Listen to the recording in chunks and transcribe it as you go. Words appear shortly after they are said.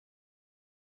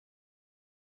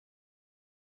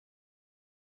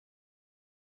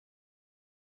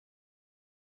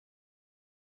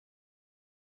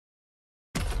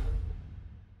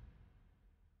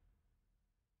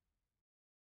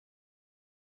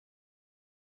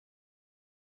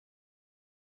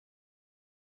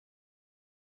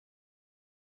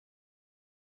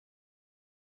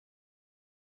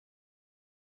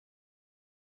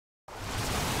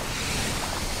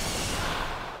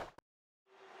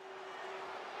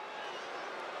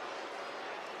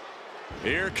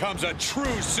Here comes a true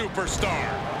superstar.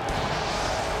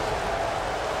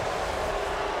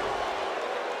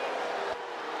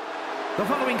 The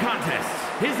following contest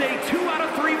is a 2 out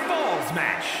of 3 falls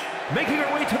match. Making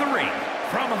her way to the ring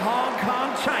from Hong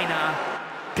Kong, China,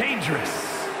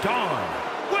 Dangerous Dawn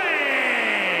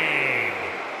Wang.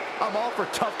 I'm all for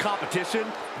tough competition,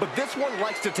 but this one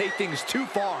likes to take things too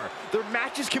far. Their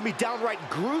matches can be downright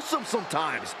gruesome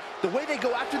sometimes, the way they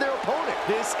go after their opponent.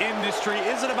 This industry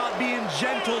isn't about being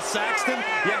gentle, Saxton.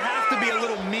 You have to be a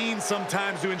little mean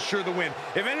sometimes to ensure the win.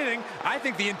 If anything, I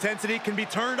think the intensity can be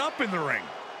turned up in the ring.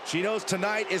 She knows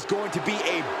tonight is going to be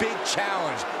a big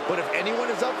challenge, but if anyone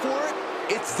is up for it,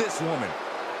 it's this woman.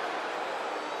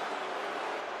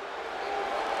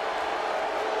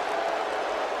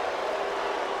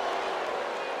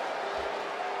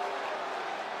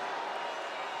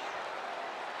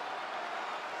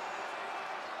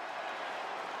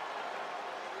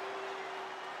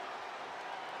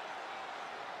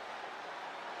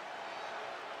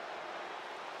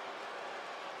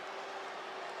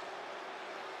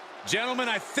 Gentlemen,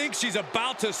 I think she's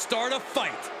about to start a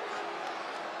fight.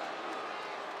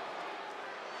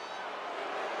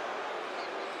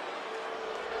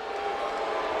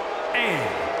 And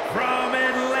from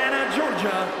Atlanta,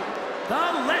 Georgia, the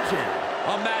legend.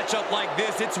 A matchup like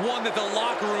this, it's one that the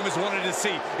locker room has wanted to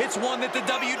see. It's one that the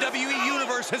WWE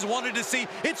Universe has wanted to see.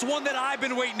 It's one that I've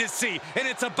been waiting to see, and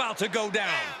it's about to go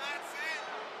down.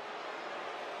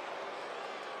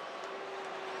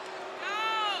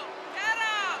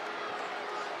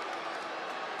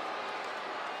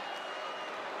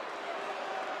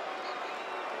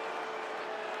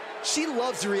 She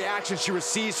loves the reaction she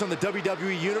receives from the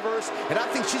WWE Universe, and I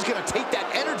think she's going to take that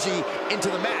energy into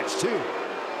the match, too.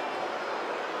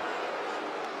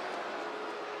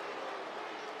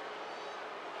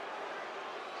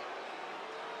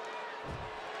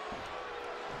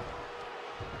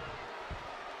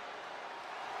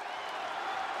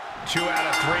 Two out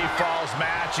of 3 falls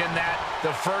match in that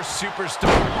the first superstar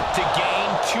to gain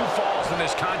 2 falls in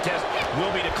this contest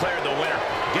will be declared the winner.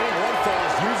 Getting 1 fall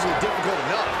is usually difficult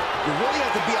enough. You really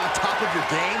have to be on top of your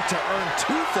game to earn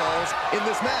 2 falls in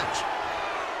this match.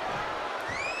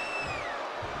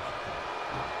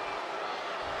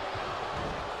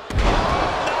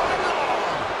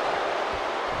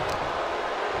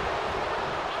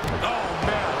 Oh,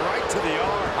 man, right to the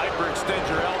arm. Hyperextend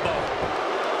your elbow.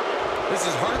 This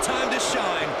is her time to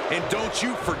shine, and don't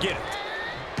you forget it.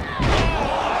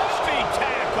 Oh, speed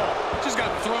tackle. Just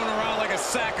got thrown around like a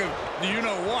sack of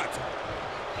you-know-what.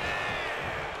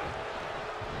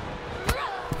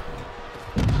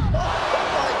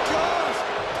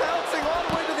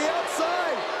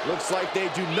 Looks like they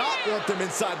do not want them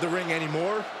inside the ring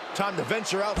anymore. Time to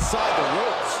venture outside the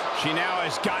ropes. She now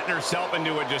has gotten herself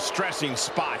into a distressing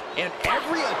spot. And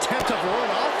every attempt of her own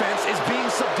offense is being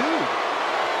subdued.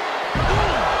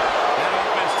 That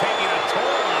offense taking a toll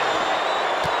on her.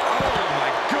 Oh,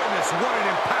 my goodness, what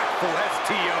an impactful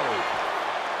STO.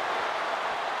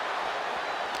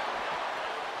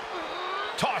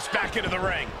 Tossed back into the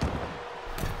ring.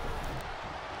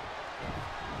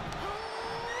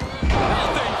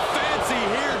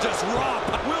 Just rock.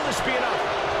 Will this be enough?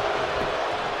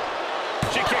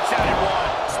 She kicks out at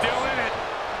 1. Still in it.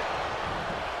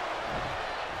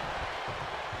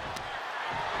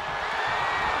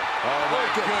 Oh, my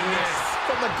goodness.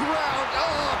 From the ground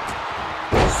up.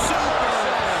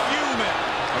 Superhuman.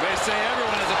 Well, they say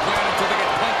everyone has a plan until they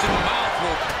get punched in the mouth.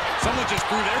 Well, someone just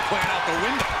threw their plan out the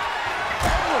window.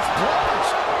 That was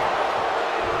plunged.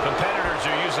 Competitors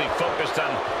are usually focused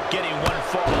on getting 1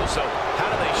 fall, so how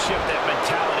do they shift that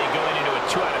mentality going into a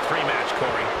 2 out of 3 match,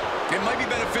 Corey? It might be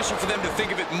beneficial for them to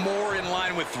think of it more in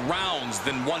line with rounds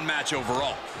than 1 match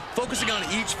overall. Focusing on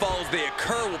each fall as they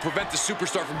occur will prevent the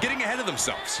superstar from getting ahead of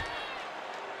themselves.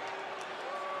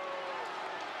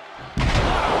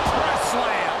 Press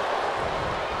slam.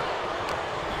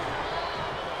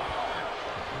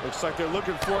 Looks like they're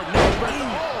looking for a neck breaker.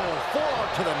 Oh, forearm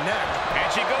to the neck.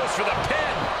 And she goes for the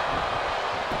pin.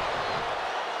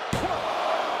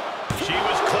 She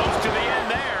was close to the end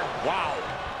there. Wow.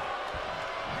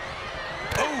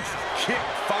 Oh, kick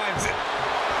finds it.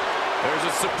 There's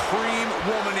a supreme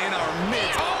woman in our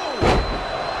midst. Oh!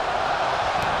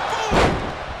 Boom!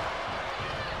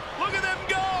 Look at them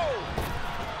go!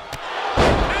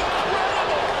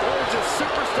 Incredible! There's a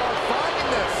superstar finding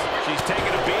this. She's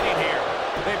taking a beating here.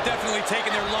 They've definitely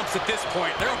taken their lumps at this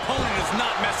point. Their opponent is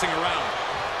not messing around.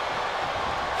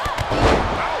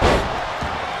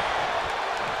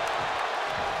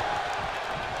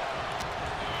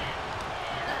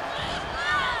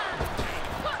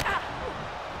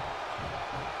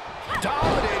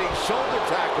 Dominating shoulder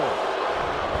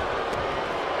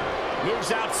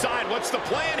Moves outside. What's the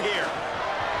plan here?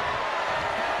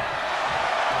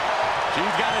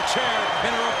 She's got a chair,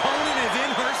 and her opponent is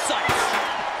in her sights.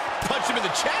 Punch him in the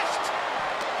chest.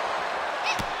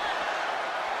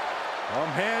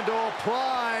 Handle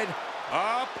applied.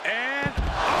 Up and...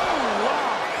 oh,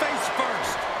 wow! Face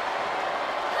first.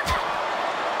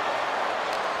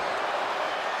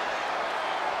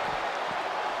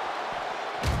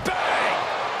 Bang!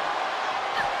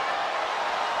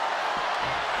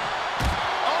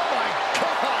 Oh, my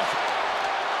God!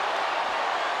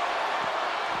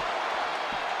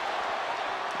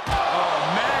 Oh,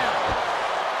 man!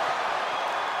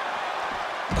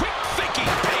 Quick thinking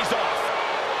pays off.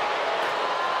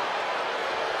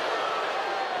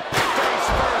 Face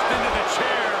first into the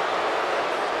chair.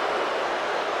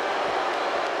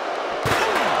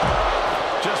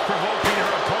 Just provoking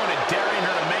her opponent, daring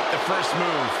her to make the first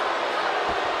move.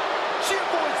 She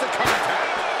avoids the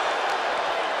contact.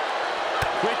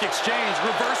 Quick exchange,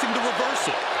 reversing the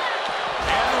reversal.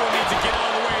 Everyone needs to get out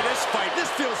of the way of this fight. This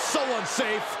feels so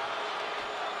unsafe.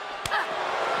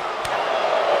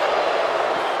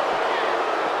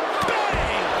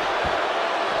 Bang!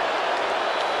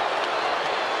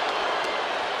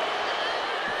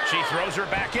 She throws her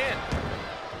back in.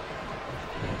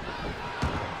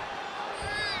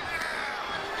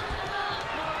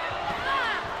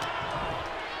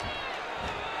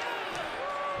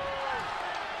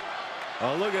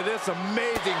 Oh, look at this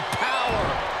amazing power.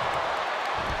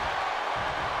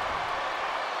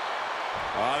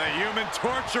 Oh, the human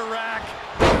torture rack.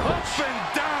 Up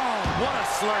and down. What a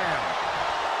slam.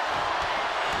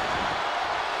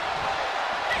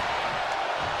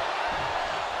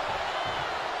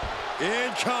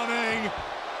 Incoming.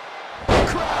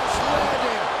 Crash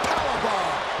landing.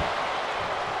 Powerbomb.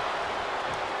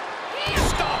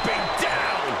 Stomping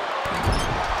down.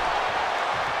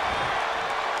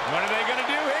 What are they going to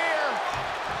do here?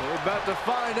 We're about to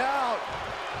find out.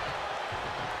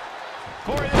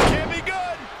 Corey, this can't be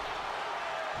good.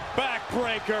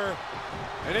 Backbreaker.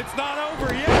 And it's not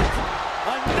over yet.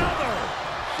 Another.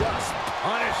 Just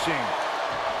punishing.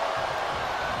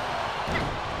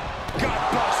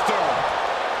 Gutbuster.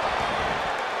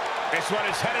 This one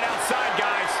is headed outside,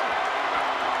 guys.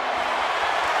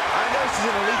 I know she's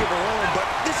in a league of her own, but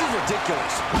this is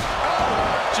ridiculous.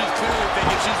 She's clearly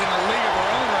thinking she's in a league of her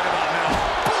own right about now.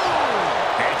 Boom!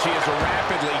 And she is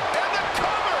rapidly... And the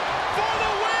cover for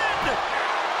the win!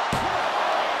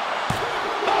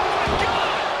 Oh, my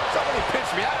God! Somebody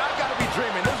pinch me. I've got to be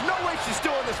dreaming. There's no way she's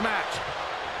still in this match.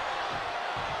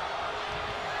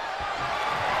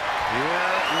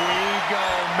 Here we go,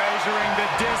 measuring the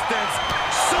distance.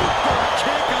 Super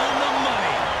kick on the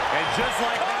money. And just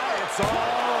like that, it's all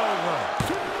over.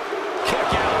 Kick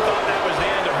out. Thought that was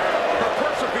the end of her. Her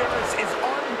perseverance is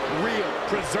unreal.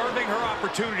 Preserving her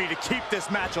opportunity to keep this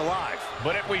match alive.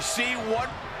 But if we see one...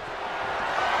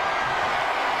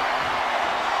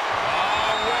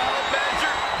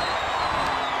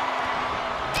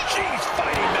 She's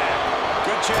fighting back.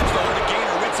 Good chance for her to gain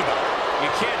her wits about.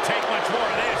 You can't take much more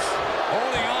of this.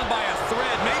 Holding on by a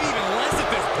thread, maybe even less at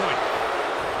this point.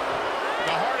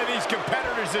 The heart of these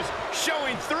competitors is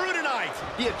showing through tonight.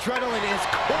 The adrenaline is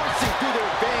coursing through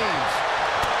their veins.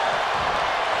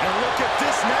 And look at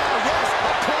this now. Yes,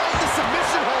 applying the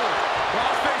submission hold.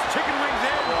 Crossface chicken wings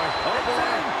in. Oh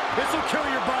boy, this will kill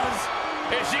your buzz.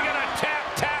 Is she gonna tap,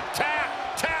 tap, tap,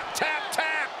 tap, tap,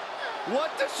 tap?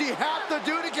 What does she have to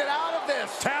do to get out of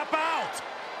this? Tap out.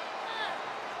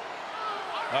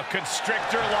 A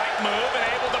constrictor-like move and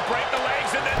able to break the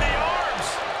legs and then the arms.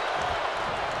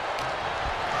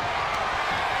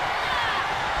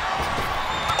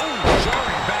 Oh,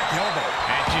 jarring back elbow.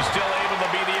 And she's still able to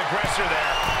be the aggressor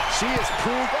there. She is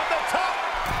proved From the top.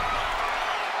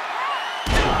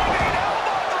 Diving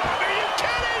elbow drop. Are you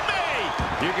kidding me?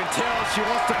 You can tell she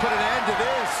wants to put an end to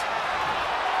this.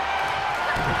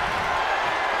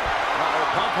 Her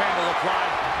pump handle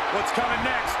applied. What's coming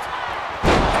next?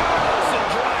 Harrison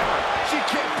driver. She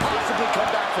can't possibly come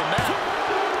back from that.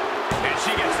 And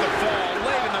she gets the fall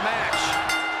late in the match.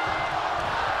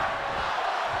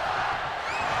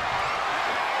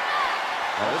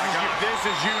 This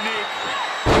is unique.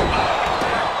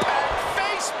 Backpack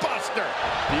face buster.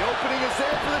 The opening is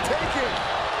there for the taking.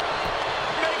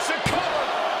 Makes a cover.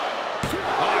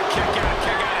 Oh, kick out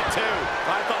at two.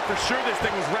 I thought for sure this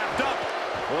thing was wrapped up.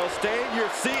 Well, stay in your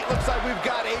seat. Looks like we've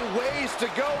got a ways to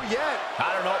go yet.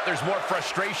 I don't know if there's more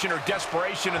frustration or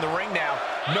desperation in the ring now,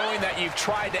 knowing that you've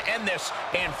tried to end this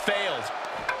and failed.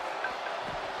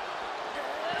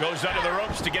 Goes under the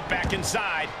ropes to get back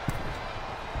inside.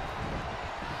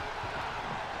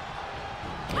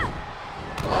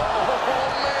 Oh,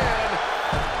 man.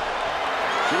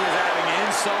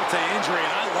 insult to injury,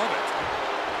 and I love it.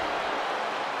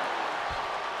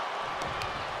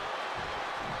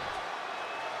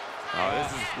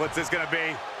 What's this gonna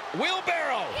be?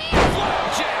 Wheelbarrow.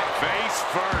 Flapjack. Face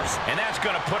first. And that's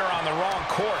going to put her on the wrong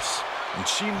course. And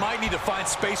she might need to find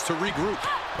space to regroup.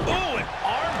 Ooh, an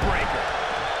arm breaker.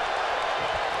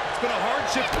 It's been a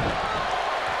hardship.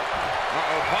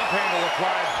 Uh-oh, pump handle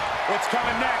applied. What's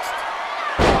coming next?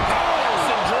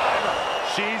 Awesome driver.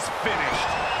 She's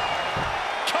finished.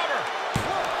 Cover.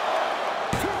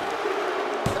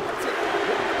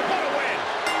 What a win.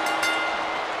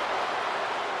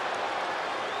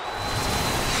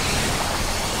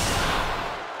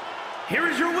 Here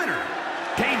is your winner,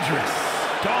 Dangerous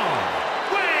Dawn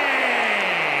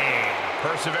Wang!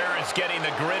 Perseverance getting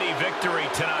the gritty victory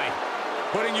tonight.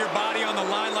 Putting your body on the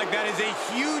line like that is a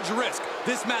huge risk.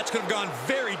 This match could have gone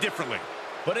very differently.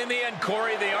 But in the end,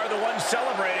 Corey, they are the ones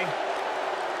celebrating.